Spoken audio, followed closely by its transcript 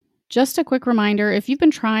Just a quick reminder, if you've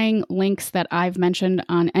been trying links that I've mentioned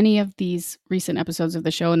on any of these recent episodes of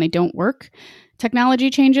the show and they don't work, technology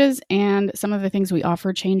changes and some of the things we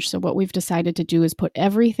offer change. So what we've decided to do is put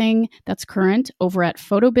everything that's current over at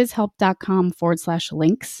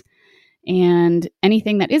photobizhelp.com/links. And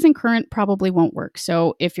anything that isn't current probably won't work.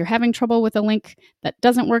 So if you're having trouble with a link that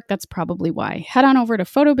doesn't work, that's probably why. Head on over to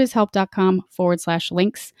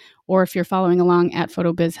photobizhelp.com/links. Or if you're following along at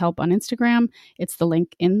photobizhelp on Instagram, it's the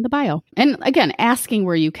link in the bio. And again, asking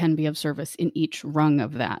where you can be of service in each rung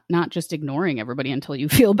of that, not just ignoring everybody until you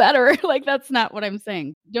feel better. Like, that's not what I'm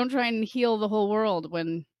saying. Don't try and heal the whole world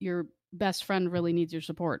when your best friend really needs your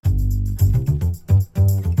support.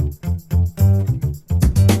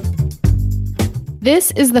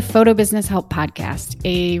 This is the Photo Business Help Podcast,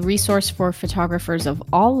 a resource for photographers of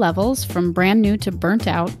all levels, from brand new to burnt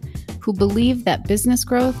out, who believe that business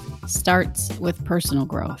growth starts with personal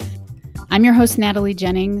growth. I'm your host, Natalie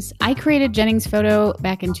Jennings. I created Jennings Photo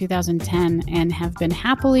back in 2010 and have been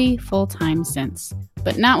happily full-time since,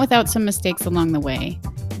 but not without some mistakes along the way.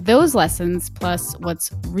 Those lessons, plus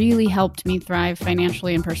what's really helped me thrive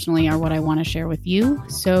financially and personally, are what I want to share with you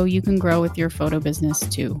so you can grow with your photo business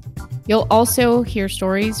too. You'll also hear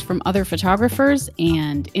stories from other photographers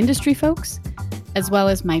and industry folks, as well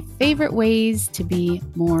as my favorite ways to be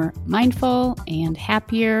more mindful and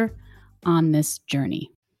happier on this journey.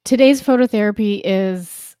 Today's phototherapy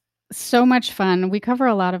is so much fun. We cover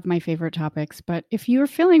a lot of my favorite topics, but if you're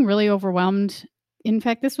feeling really overwhelmed, in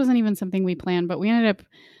fact, this wasn't even something we planned, but we ended up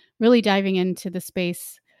really diving into the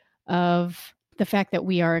space of the fact that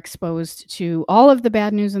we are exposed to all of the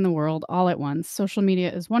bad news in the world all at once. Social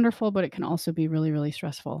media is wonderful, but it can also be really, really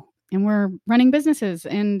stressful. And we're running businesses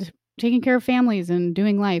and taking care of families and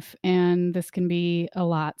doing life, and this can be a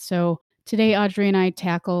lot. So today, Audrey and I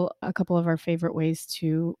tackle a couple of our favorite ways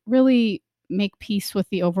to really make peace with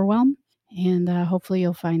the overwhelm, and hopefully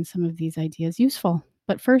you'll find some of these ideas useful.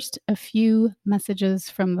 But first, a few messages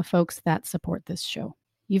from the folks that support this show.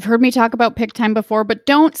 You've heard me talk about Pick Time before, but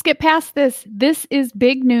don't skip past this. This is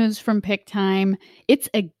big news from Pick Time. It's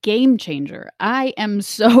a game changer. I am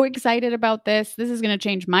so excited about this. This is going to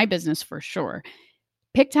change my business for sure.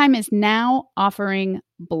 Pick Time is now offering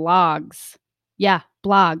blogs. Yeah,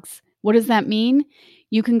 blogs. What does that mean?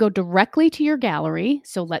 You can go directly to your gallery.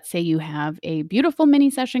 So let's say you have a beautiful mini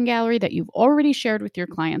session gallery that you've already shared with your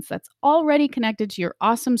clients that's already connected to your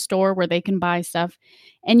awesome store where they can buy stuff.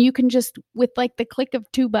 And you can just, with like the click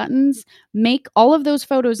of two buttons, make all of those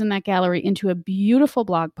photos in that gallery into a beautiful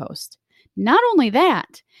blog post. Not only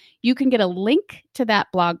that, you can get a link to that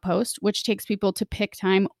blog post, which takes people to Pick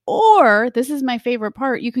Time, or this is my favorite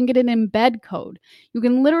part, you can get an embed code. You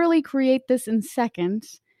can literally create this in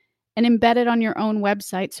seconds and embed it on your own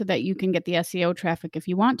website so that you can get the SEO traffic if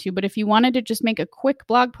you want to. But if you wanted to just make a quick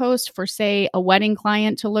blog post for, say, a wedding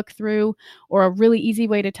client to look through, or a really easy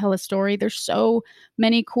way to tell a story, there's so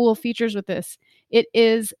many cool features with this. It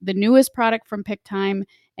is the newest product from Pick Time,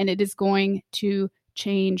 and it is going to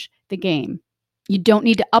change the game. You don't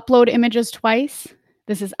need to upload images twice.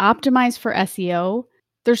 This is optimized for SEO.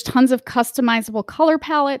 There's tons of customizable color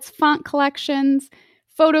palettes, font collections,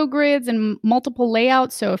 photo grids, and multiple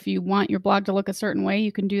layouts. So if you want your blog to look a certain way,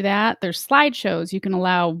 you can do that. There's slideshows. You can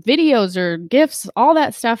allow videos or GIFs, all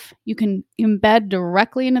that stuff you can embed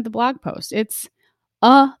directly into the blog post. It's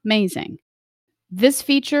amazing. This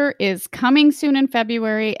feature is coming soon in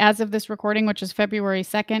February. As of this recording, which is February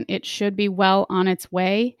 2nd, it should be well on its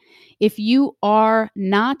way. If you are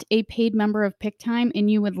not a paid member of Pick Time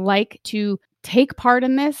and you would like to take part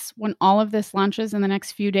in this when all of this launches in the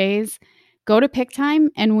next few days, go to Pick Time,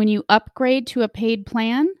 and when you upgrade to a paid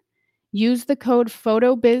plan, use the code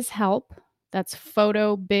PHOTOBIZHELP, that's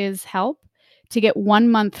PHOTOBIZHELP, to get 1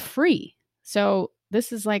 month free. So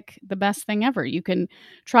this is like the best thing ever. You can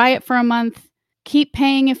try it for a month, keep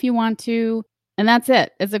paying if you want to, and that's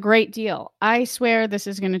it. It's a great deal. I swear this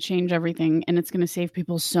is going to change everything, and it's going to save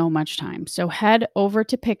people so much time. So head over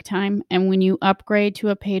to Pick Time, and when you upgrade to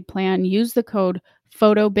a paid plan, use the code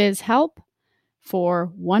PHOTOBIZHELP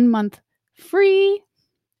for 1 month free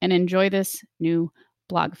and enjoy this new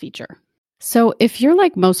blog feature. So if you're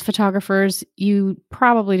like most photographers, you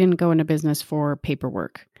probably didn't go into business for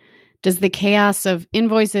paperwork. Does the chaos of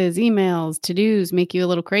invoices, emails, to-dos make you a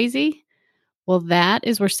little crazy? Well, that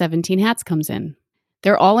is where 17 Hats comes in.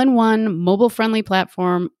 Their all-in-one mobile-friendly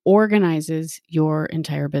platform organizes your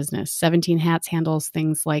entire business. 17 Hats handles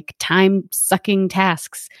things like time-sucking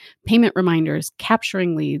tasks, payment reminders,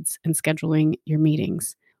 capturing leads, and scheduling your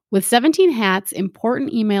meetings. With 17 Hats,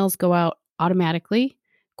 important emails go out automatically.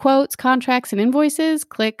 Quotes, contracts, and invoices,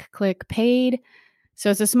 click, paid. So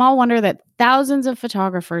it's a small wonder that thousands of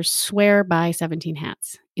photographers swear by 17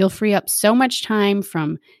 hats. You'll free up so much time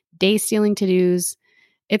from day stealing to-dos.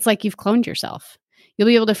 It's like you've cloned yourself. You'll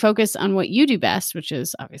be able to focus on what you do best, which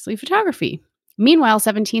is obviously photography. Meanwhile,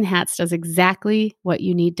 17 Hats does exactly what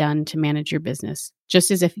you need done to manage your business, just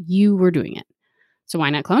as if you were doing it. So why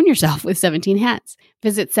not clone yourself with 17 Hats?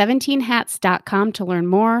 Visit 17hats.com to learn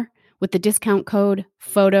more with the discount code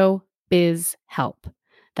PHOTOBIZHELP.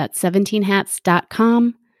 That's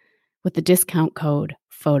 17hats.com with the discount code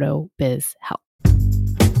PHOTOBIZHELP.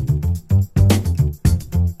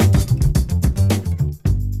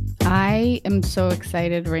 I am so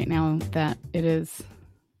excited right now that there's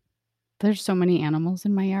so many animals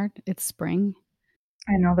in my yard. It's spring.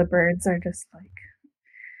 I know the birds are just like,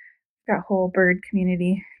 got a whole bird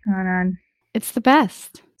community going on. It's the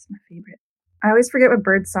best. It's my favorite. I always forget what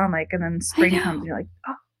birds sound like, and then spring comes and you're like,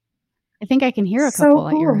 oh. I think I can hear a couple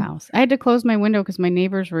at your house. I had to close my window because my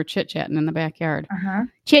neighbors were chit-chatting in the backyard.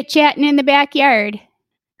 Chit-chatting in the backyard.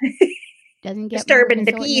 Doesn't get disturbing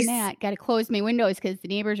the peace. Got to close my windows because the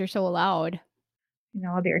neighbors are so loud. You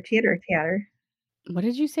know, they're chatter. What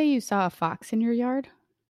did you say? You saw a fox in your yard?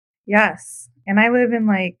 Yes. And I live in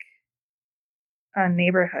like a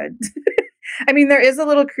neighborhood. I mean, there is a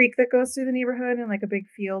little creek that goes through the neighborhood and like a big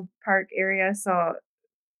field park area. So,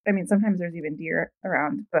 I mean, sometimes there's even deer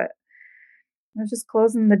around, but I was just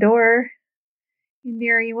closing the door. And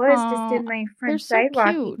there he was, just in my front sidewalk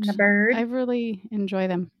eating the bird. I really enjoy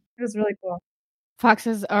them. It was really cool.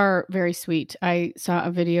 Foxes are very sweet. I saw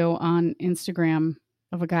a video on Instagram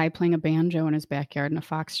of a guy playing a banjo in his backyard, and a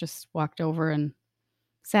fox just walked over and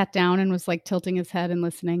sat down and was like tilting his head and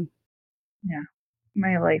listening. Yeah.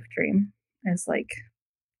 My life dream is like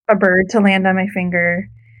a bird to land on my finger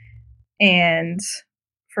and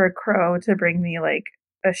for a crow to bring me like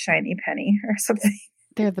a shiny penny or something.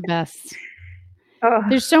 They're the best.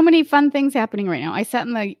 There's so many fun things happening right now. I sat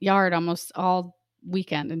in the yard almost all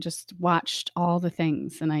weekend and just watched all the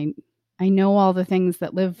things. And I know all the things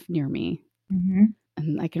that live near me. Mm-hmm.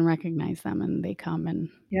 And I can recognize them, and they come and,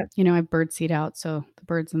 you know, I bird seed out. So the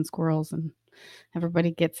birds and squirrels and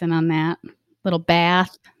everybody gets in on that little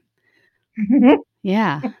bath.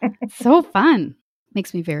 Yeah. So fun.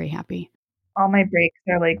 Makes me very happy. All my breaks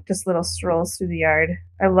are like just little strolls through the yard.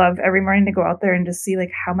 I love every morning to go out there and just see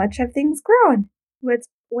like how much have things grown.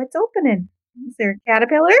 What's opening? Is there a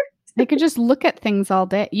caterpillar? I could just look at things all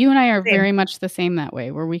day. You and I are very much the same that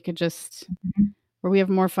way, where we could just, where we have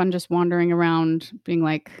more fun just wandering around being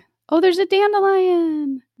like, oh, there's a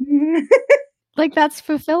dandelion. Like, that's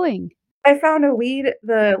fulfilling. I found a weed,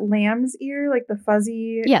 the lamb's ear, like the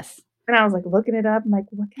fuzzy. Yes. And I was like looking it up. I'm like,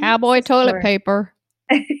 what? Cowboy toilet paper.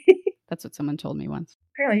 That's what someone told me once.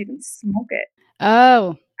 Apparently you can smoke it.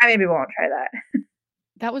 Oh. I maybe won't try that.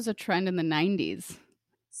 That was a trend in the 90s.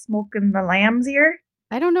 Smoking the lamb's ear?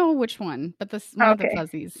 I don't know which one, but this one of the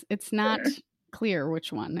fuzzies. It's not clear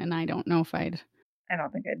which one, and I don't know if I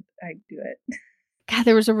don't think I'd do it. God,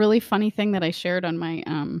 there was a really funny thing that I shared on my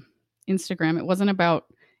Instagram. It wasn't about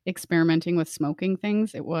experimenting with smoking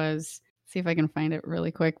things. It was, see if I can find it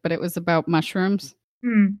really quick, but it was about mushrooms.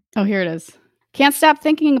 Oh, here it is. Can't stop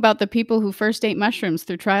thinking about the people who first ate mushrooms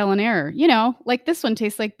through trial and error. You know, like this one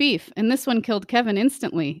tastes like beef, and this one killed Kevin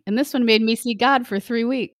instantly, and this one made me see God for 3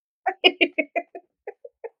 weeks.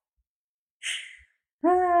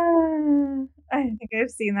 I think I've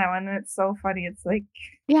seen that one, and it's so funny. It's like,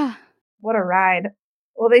 yeah, what a ride.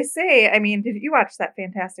 Well, they say, I mean, did you watch that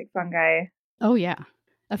Fantastic Fungi? Oh, yeah.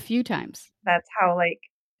 A few times. That's how, like,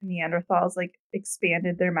 Neanderthals, like,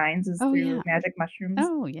 expanded their minds is through magic mushrooms.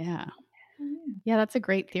 Oh, yeah. Yeah, that's a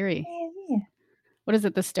great theory. Yeah. What is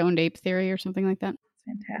it? The stoned ape theory or something like that?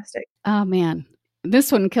 It's fantastic. Oh, man.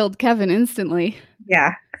 This one killed Kevin instantly.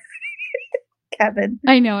 Yeah. Kevin.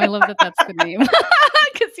 I know. I love that that's the name.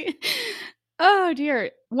 Oh,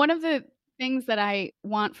 dear. One of the things that I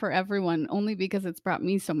want for everyone, only because it's brought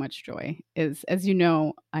me so much joy, is, as you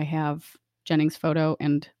know, I have Jennings Photo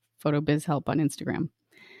and Photo Biz Help on Instagram.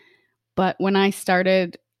 But when I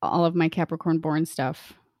started all of my Capricorn born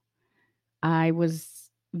stuff, I was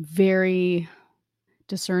very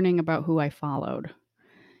discerning about who I followed.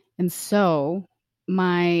 And so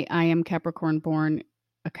my I Am Capricorn Born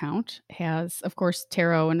account has, of course,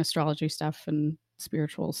 tarot and astrology stuff and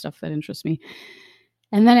spiritual stuff that interests me.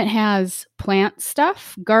 And then it has plant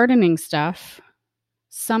stuff, gardening stuff,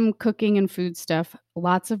 some cooking and food stuff,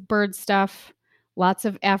 lots of bird stuff, lots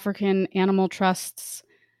of African animal trusts,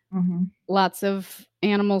 lots of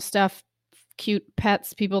animal stuff, cute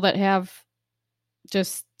pets, people that have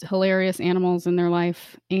just hilarious animals in their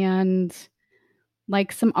life, and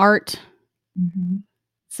like some art,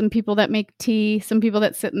 some people that make tea, some people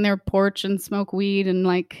that sit in their porch and smoke weed and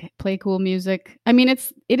like play cool music. I mean,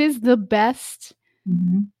 it is the best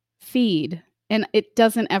feed, and it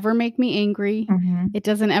doesn't ever make me angry. It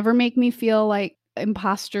doesn't ever make me feel like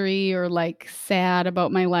impostery or like sad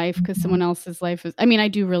about my life because someone else's life is. I mean, I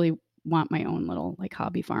do really want my own little like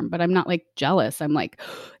hobby farm, but I'm not like jealous. I'm like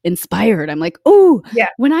inspired. I'm like, oh, Yeah.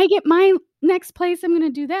 when I get my next place, I'm gonna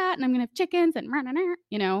do that, and I'm gonna have chickens and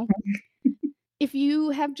you know. If you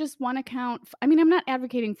have just one account, I mean, I'm not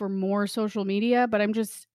advocating for more social media, but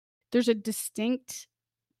there's a distinct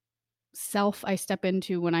self I step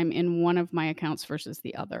into when I'm in one of my accounts versus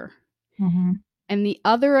the other. And the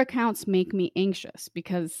other accounts make me anxious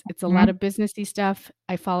because it's a lot of businessy stuff.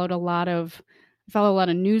 I follow a lot of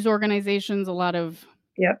news organizations, a lot of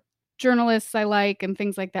journalists I like and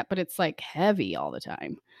things like that, but it's like heavy all the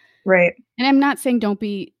time. Right. And I'm not saying don't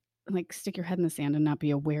be like stick your head in the sand and not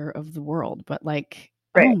be aware of the world, but like,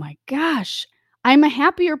 Right. oh my gosh, I'm a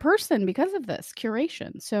happier person because of this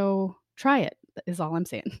curation. So try it is all I'm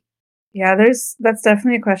saying. Yeah, that's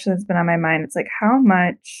definitely a question that's been on my mind. It's like, how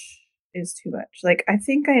much is too much? Like, I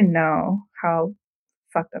think I know how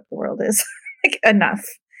fucked up the world is. Like, enough.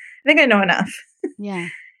 I think I know enough. Yeah.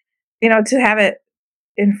 You know, to have it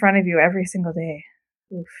in front of you every single day.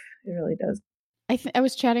 Oof, it really does. I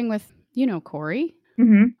was chatting with, Corey,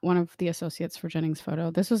 one of the associates for Jennings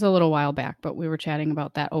Photo. This was a little while back, but we were chatting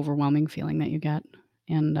about that overwhelming feeling that you get.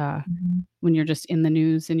 And when you're just in the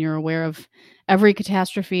news and you're aware of every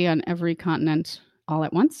catastrophe on every continent all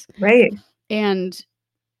at once. Right. And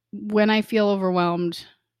when I feel overwhelmed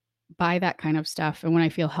by that kind of stuff and when I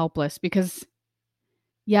feel helpless, because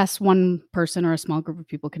yes, one person or a small group of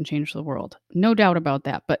people can change the world. No doubt about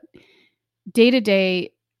that. But day to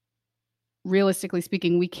day, realistically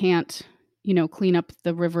speaking, we can't, clean up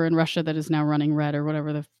the river in Russia that is now running red or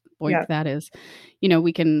whatever the boink that is.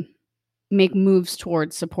 We can make moves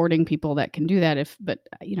towards supporting people that can do that but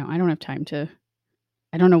I don't have time to,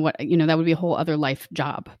 I don't know what, that would be a whole other life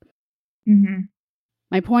job.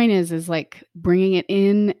 My point is like bringing it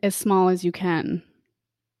in as small as you can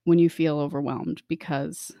when you feel overwhelmed,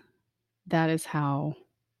 because that is how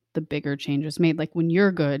the bigger change is made. Like when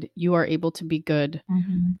you're good, you are able to be good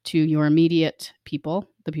to your immediate people,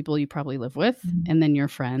 the people you probably live with, and then your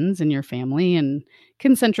friends and your family and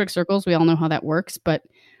concentric circles. We all know how that works. But,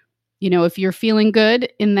 if you're feeling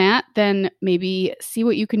good in that, then maybe see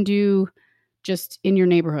what you can do just in your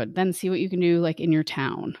neighborhood. Then see what you can do like in your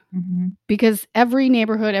town. Because every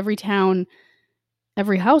neighborhood, every town,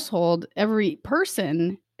 every household, every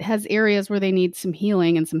person has areas where they need some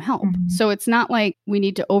healing and some help. So it's not like we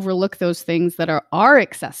need to overlook those things that are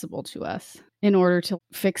accessible to us in order to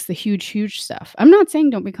fix the huge stuff. I'm not saying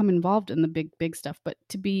don't become involved in the big stuff, but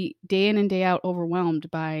to be day in and day out overwhelmed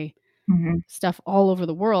by stuff all over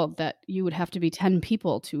the world that you would have to be 10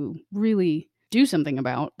 people to really do something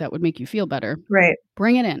about that would make you feel better. Right.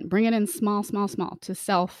 Bring it in small to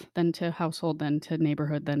self, then to household, then to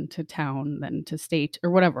neighborhood, then to town, then to state or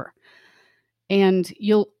whatever. And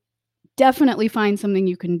you'll definitely find something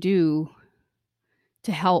you can do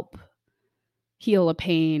to help heal a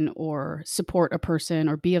pain or support a person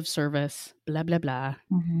or be of service, blah, blah, blah.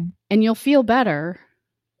 And you'll feel better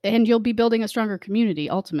and you'll be building a stronger community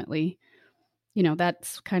ultimately.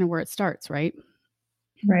 That's kind of where it starts, right?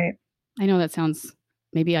 Right. I know that sounds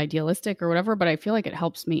maybe idealistic or whatever, but I feel like it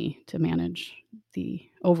helps me to manage the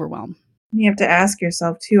overwhelm. You have to ask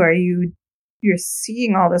yourself too, you're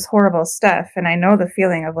seeing all this horrible stuff. And I know the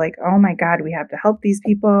feeling of like, oh my God, we have to help these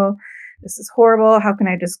people. This is horrible. How can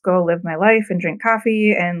I just go live my life and drink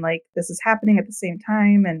coffee? And like, this is happening at the same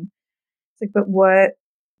time. And it's like, but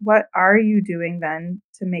what are you doing then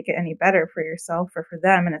to make it any better for yourself or for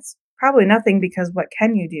them? And it's probably nothing, because what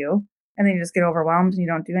can you do? And then you just get overwhelmed and you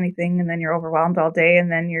don't do anything. And then you're overwhelmed all day.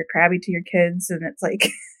 And then you're crabby to your kids. And it's like,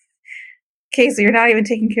 okay, so you're not even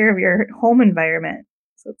taking care of your home environment.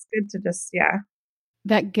 So it's good to just,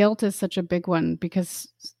 That guilt is such a big one because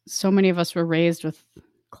so many of us were raised with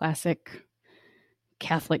classic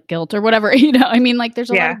Catholic guilt or whatever, I mean, like there's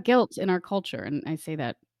a lot of guilt in our culture. And I say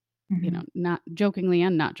that, not jokingly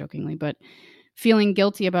and not jokingly, but feeling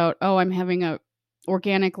guilty about, oh, I'm having a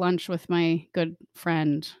organic lunch with my good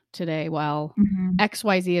friend today while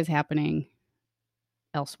XYZ is happening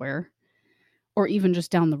elsewhere or even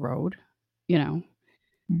just down the road, and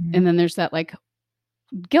then there's that like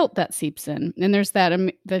guilt that seeps in. And there's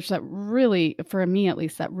that really, for me at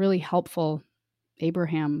least, that really helpful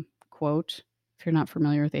Abraham quote. If you're not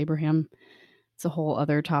familiar with Abraham, it's a whole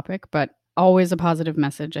other topic, but always a positive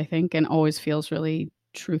message, I think, and always feels really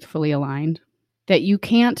truthfully aligned. That you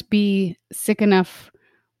can't be sick enough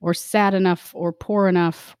or sad enough or poor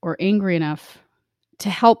enough or angry enough to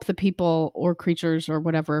help the people or creatures or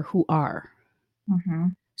whatever who are. Mm-hmm.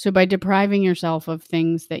 So by depriving yourself of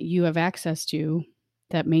things that you have access to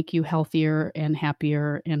that make you healthier and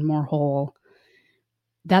happier and more whole,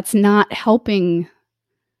 that's not helping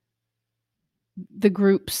the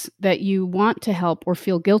groups that you want to help or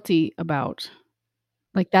feel guilty about.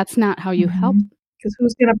 Like, that's not how you help. Because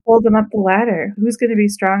who's going to pull them up the ladder? Who's going to be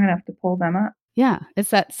strong enough to pull them up? Yeah, it's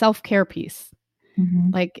that self-care piece. Mm-hmm.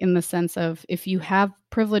 Like, in the sense of, if you have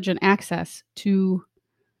privilege and access to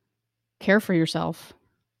care for yourself,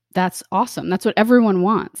 that's awesome. That's what everyone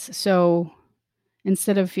wants. So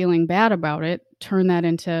instead of feeling bad about it, turn that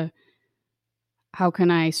into, how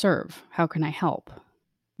can I serve? How can I help?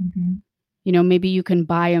 Mm-hmm. You know, maybe you can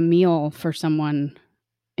buy a meal for someone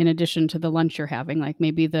in addition to the lunch you're having. Like,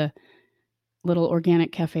 maybe the little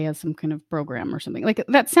organic cafe has some kind of program or something. Like,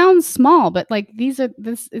 that sounds small, but like,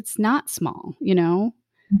 it's not small, you know?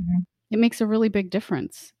 Mm-hmm. It makes a really big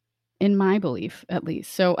difference, in my belief, at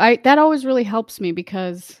least. So that always really helps me,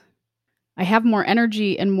 because I have more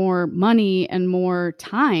energy and more money and more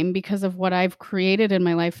time because of what I've created in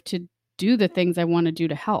my life to do the things I want to do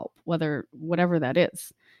to help, whatever that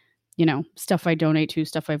is. You know, stuff I donate to,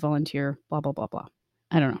 stuff I volunteer, blah, blah, blah, blah.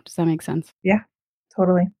 I don't know. Does that make sense? Yeah,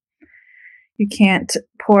 totally. You can't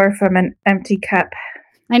pour from an empty cup.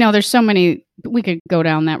 I know there's so many, we could go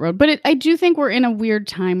down that road, but I do think we're in a weird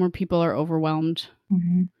time where people are overwhelmed.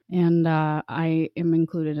 Mm-hmm. And I am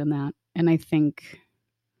included in that. And I think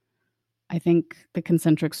the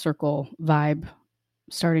concentric circle vibe,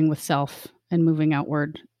 starting with self and moving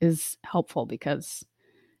outward, is helpful, because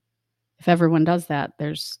if everyone does that,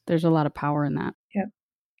 there's a lot of power in that. Yep,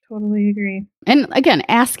 totally agree. And again,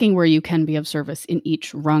 asking where you can be of service in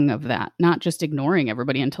each rung of that, not just ignoring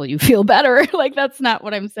everybody until you feel better. Like, that's not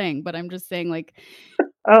what I'm saying, but I'm just saying, like,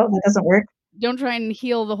 Oh, that doesn't work. don't try and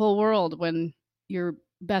heal the whole world when your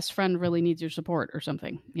best friend really needs your support or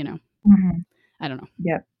something, you know? Mm-hmm. I don't know.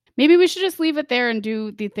 Yep. Maybe we should just leave it there and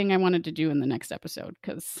do the thing I wanted to do in the next episode,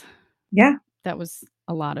 because Yeah, that was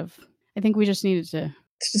a lot of, I think we just needed to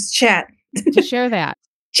just chat. share that.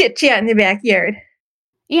 Chit chat in the backyard.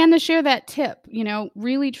 And to share that tip, you know,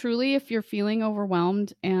 really, truly, if you're feeling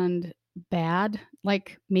overwhelmed and bad,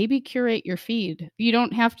 like, maybe curate your feed. You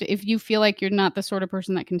don't have to, if you feel like you're not the sort of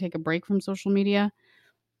person that can take a break from social media,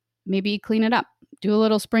 maybe clean it up. Do a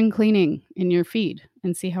little spring cleaning in your feed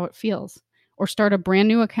and see how it feels. Or start a brand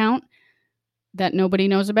new account that nobody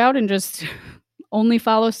knows about and just only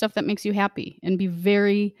follow stuff that makes you happy, and be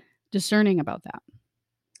very discerning about that.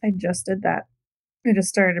 I just did that. I just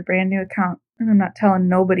started a brand new account, and I'm not telling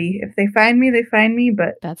nobody. If they find me, they find me,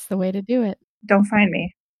 but That's the way to do it. don't find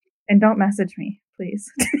me. And don't message me,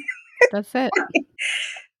 please. That's it.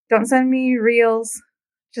 Don't send me reels.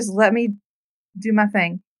 Just let me do my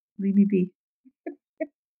thing. Leave me be.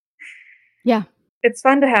 Yeah. It's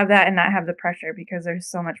fun to have that and not have the pressure, because there's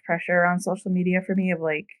so much pressure around social media for me of,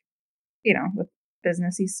 like, you know, with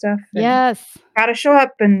businessy stuff. And Yes. gotta show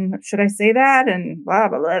up, and should I say that? And blah,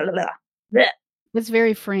 blah, blah, blah, blah. It's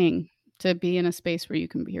very freeing to be in a space where you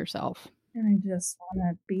can be yourself. And I just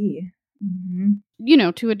want to be. Mm-hmm. You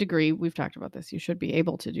know, to a degree, we've talked about this. You should be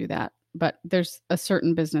able to do that. But there's a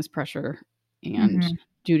certain business pressure and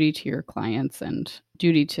duty to your clients and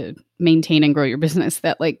duty to maintain and grow your business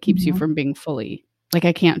that, like, keeps you from being fully, like,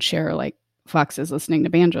 I can't share, like, Foxes listening to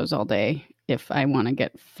banjos all day. If I want to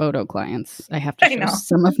get photo clients, I have to show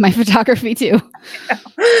some of my photography too.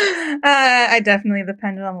 I definitely, the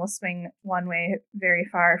pendulum will swing one way very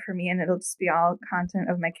far for me, and it'll just be all content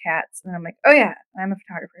of my cats. And I'm like, oh yeah, I'm a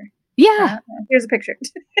photographer. Yeah. Here's a picture.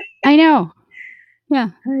 I know. Yeah.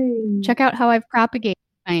 Hey. Check out how I've propagated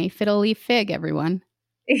my fiddle leaf fig, everyone.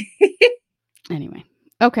 Anyway.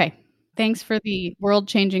 Okay. Thanks for the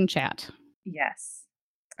world-changing chat. Yes.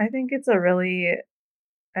 I think it's a really,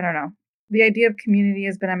 I don't know. The idea of community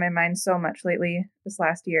has been on my mind so much lately this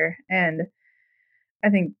last year. And I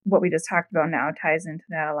think what we just talked about now ties into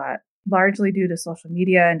that a lot, largely due to social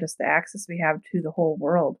media and just the access we have to the whole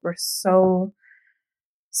world. We're so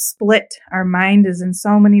split. Our mind is in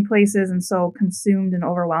so many places and so consumed and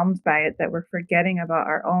overwhelmed by it that we're forgetting about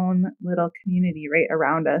our own little community right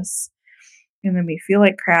around us. And then we feel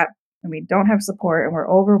like crap and we don't have support and we're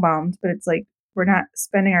overwhelmed, but it's like we're not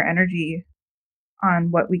spending our energy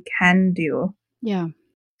on what we can do. Yeah.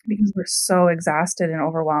 Because we're so exhausted and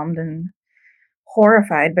overwhelmed and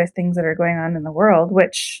horrified by things that are going on in the world,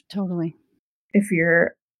 which totally, if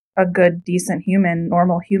you're a good, decent human,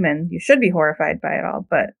 normal human, you should be horrified by it all.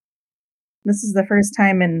 But this is the first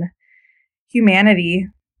time in humanity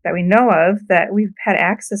that we know of that we've had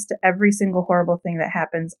access to every single horrible thing that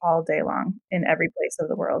happens all day long in every place of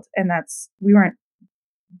the world. And we weren't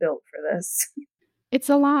built for this. It's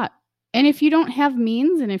a lot. And if you don't have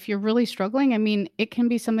means and if you're really struggling, I mean, it can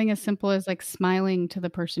be something as simple as like smiling to the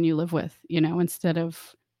person you live with, instead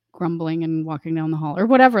of grumbling and walking down the hall or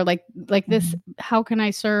whatever. Like this, how can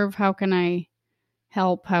I serve? How can I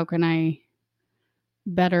help? How can I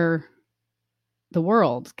better the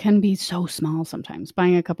world can be so small sometimes.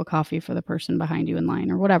 Buying a cup of coffee for the person behind you in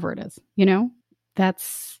line or whatever it is,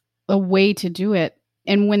 that's a way to do it.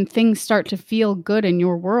 And when things start to feel good in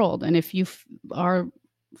your world, and if you are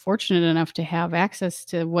fortunate enough to have access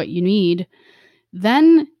to what you need,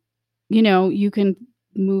 then, you can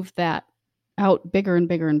move that out bigger and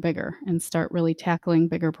bigger and bigger and start really tackling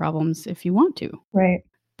bigger problems if you want to. Right.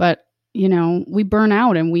 But, we burn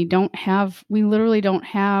out and we literally don't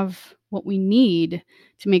have what we need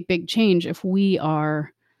to make big change if we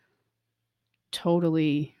are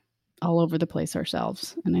totally all over the place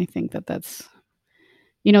ourselves. And I think that's,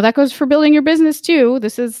 that goes for building your business too.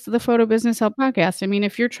 This is the Photo Business Help Podcast. I mean,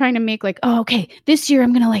 if you're trying to make like, oh, okay, this year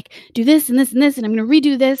I'm going to like do this and this and this, and I'm going to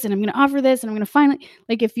redo this and I'm going to offer this and I'm going to finally,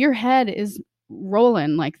 like if your head is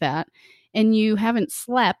rolling like that and you haven't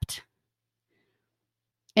slept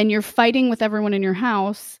and you're fighting with everyone in your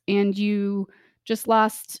house and you just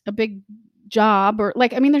lost a big job or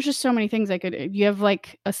like, I mean, there's just so many things you have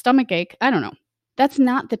like a stomach ache. I don't know. That's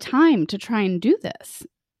not the time to try and do this.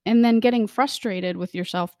 And then getting frustrated with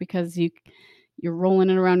yourself because you're rolling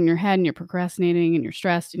it around in your head and you're procrastinating and you're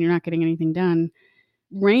stressed and you're not getting anything done.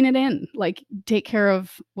 Rein it in. Like take care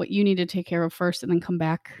of what you need to take care of first and then come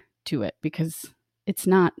back to it because it's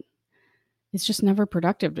just never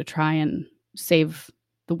productive to try and save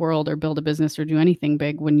the world or build a business or do anything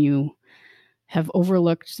big when you have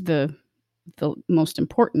overlooked the most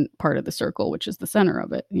important part of the circle, which is the center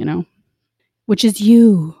of it, which is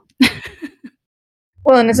you.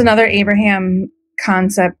 Well, and it's another Abraham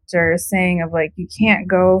concept or saying of like, you can't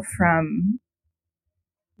go from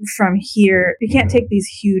here. You can't take these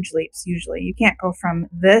huge leaps. Usually you can't go from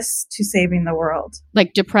this to saving the world.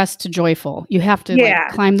 Like depressed to joyful. You have to like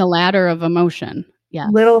climb the ladder of emotion. Yeah.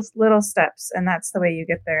 Little steps. And that's the way you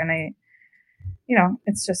get there. And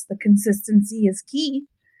it's just the consistency is key.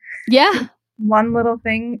 Yeah. One little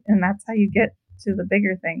thing. And that's how you get to the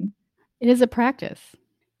bigger thing. It is a practice.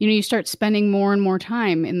 You start spending more and more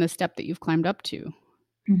time in the step that you've climbed up to.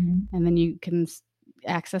 Mm-hmm. And then you can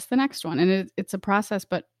access the next one. And it's a process,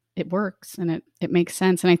 but it works and it makes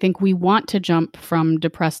sense. And I think we want to jump from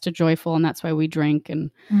depressed to joyful. And that's why we drink and,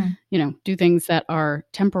 do things that are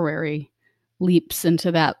temporary leaps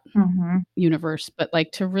into that universe. But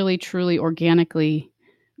like to really, truly organically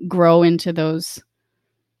grow into those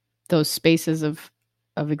spaces of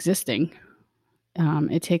existing.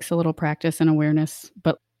 It takes a little practice and awareness,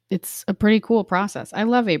 but it's a pretty cool process. I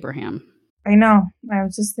love Abraham. I know. I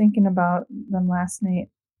was just thinking about them last night.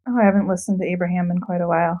 Oh, I haven't listened to Abraham in quite a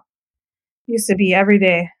while. Used to be every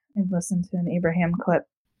day I'd listen to an Abraham clip.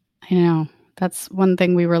 I know. That's one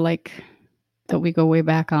thing we were like, that we go way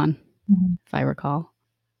back on, if I recall.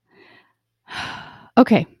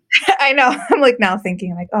 Okay. I know. I'm like now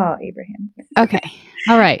thinking like, oh, Abraham. Okay.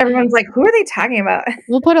 All right. Everyone's like, who are they talking about?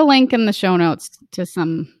 We'll put a link in the show notes to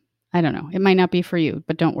some, I don't know. It might not be for you,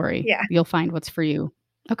 but don't worry. Yeah. You'll find what's for you.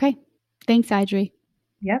 Okay. Thanks, Audrey.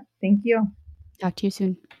 Yep. Thank you. Talk to you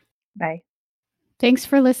soon. Bye. Thanks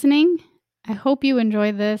for listening. I hope you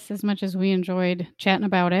enjoyed this as much as we enjoyed chatting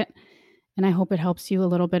about it. And I hope it helps you a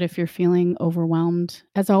little bit if you're feeling overwhelmed.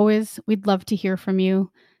 As always, we'd love to hear from you.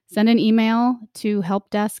 Send an email to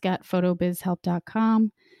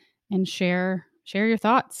helpdesk@photobizhelp.com and share your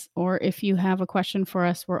thoughts. Or if you have a question for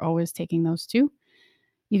us, we're always taking those too.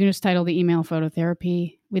 You can just title the email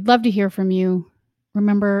Phototherapy. We'd love to hear from you.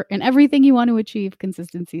 Remember, in everything you want to achieve,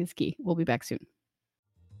 consistency is key. We'll be back soon.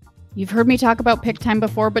 You've heard me talk about Pick Time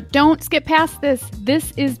before, but don't skip past this.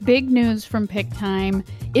 This is big news from Pick Time.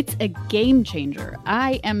 It's a game changer.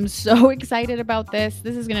 I am so excited about this.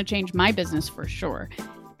 This is going to change my business for sure.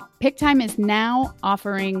 Pick Time is now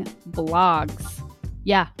offering blogs.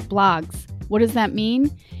 Yeah, blogs. What does that mean?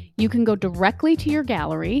 You can go directly to your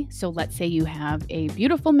gallery. So let's say you have a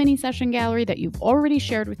beautiful mini session gallery that you've already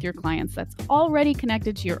shared with your clients that's already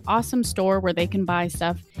connected to your awesome store where they can buy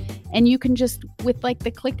stuff. And you can just, with like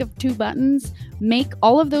the click of 2 buttons, make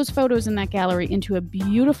all of those photos in that gallery into a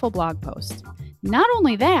beautiful blog post. Not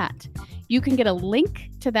only that, you can get a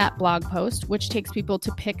link to that blog post, which takes people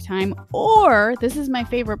to Pick Time, or this is my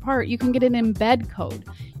favorite part, you can get an embed code.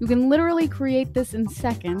 You can literally create this in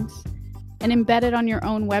seconds, and embed it on your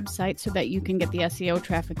own website so that you can get the SEO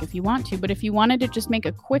traffic if you want to. But if you wanted to just make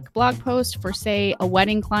a quick blog post for, say, a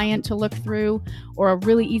wedding client to look through, or a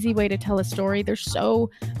really easy way to tell a story, there's so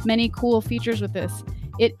many cool features with this.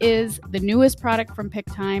 It is the newest product from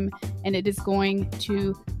PickTime, and it is going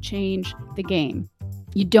to change the game.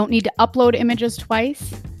 You don't need to upload images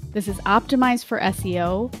twice. This is optimized for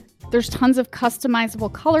SEO. There's tons of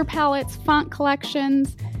customizable color palettes, font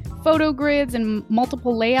collections, photo grids, and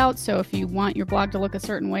multiple layouts. So if you want your blog to look a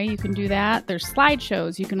certain way, you can do that. There's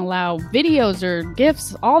slideshows. You can allow videos or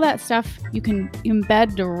GIFs, all that stuff you can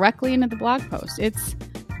embed directly into the blog post. It's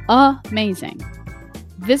amazing.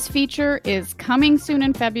 This feature is coming soon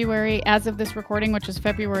in February. As of this recording, which is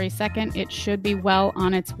February 2nd, it should be well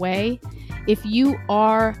on its way. If you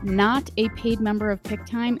are not a paid member of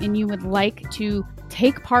PickTime and you would like to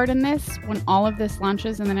take part in this when all of this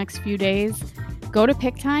launches in the next few days, go to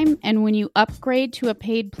PickTime, and when you upgrade to a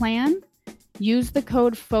paid plan, use the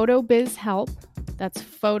code PHOTOBIZHELP, that's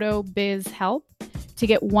PHOTOBIZHELP, to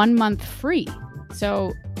get 1 month free.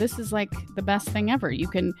 So this is like the best thing ever. You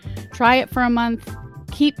can try it for a month,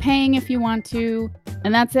 keep paying if you want to,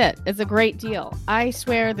 and that's it. It's a great deal. I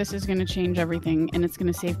swear this is going to change everything, and it's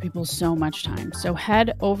going to save people so much time. So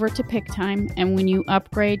head over to PickTime, and when you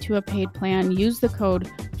upgrade to a paid plan, use the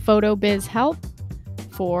code PHOTOBIZHELP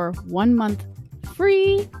for 1 month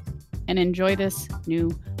free and enjoy this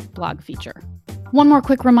new blog feature. One more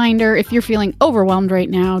quick reminder, if you're feeling overwhelmed right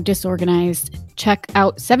now, disorganized, check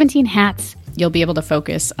out 17 Hats. You'll be able to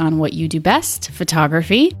focus on what you do best,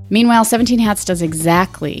 photography. Meanwhile, 17 Hats does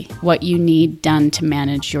exactly what you need done to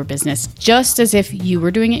manage your business, just as if you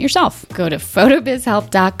were doing it yourself. Go to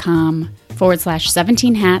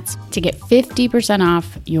photobizhelp.com/17 hats to get 50%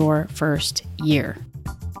 off your first year.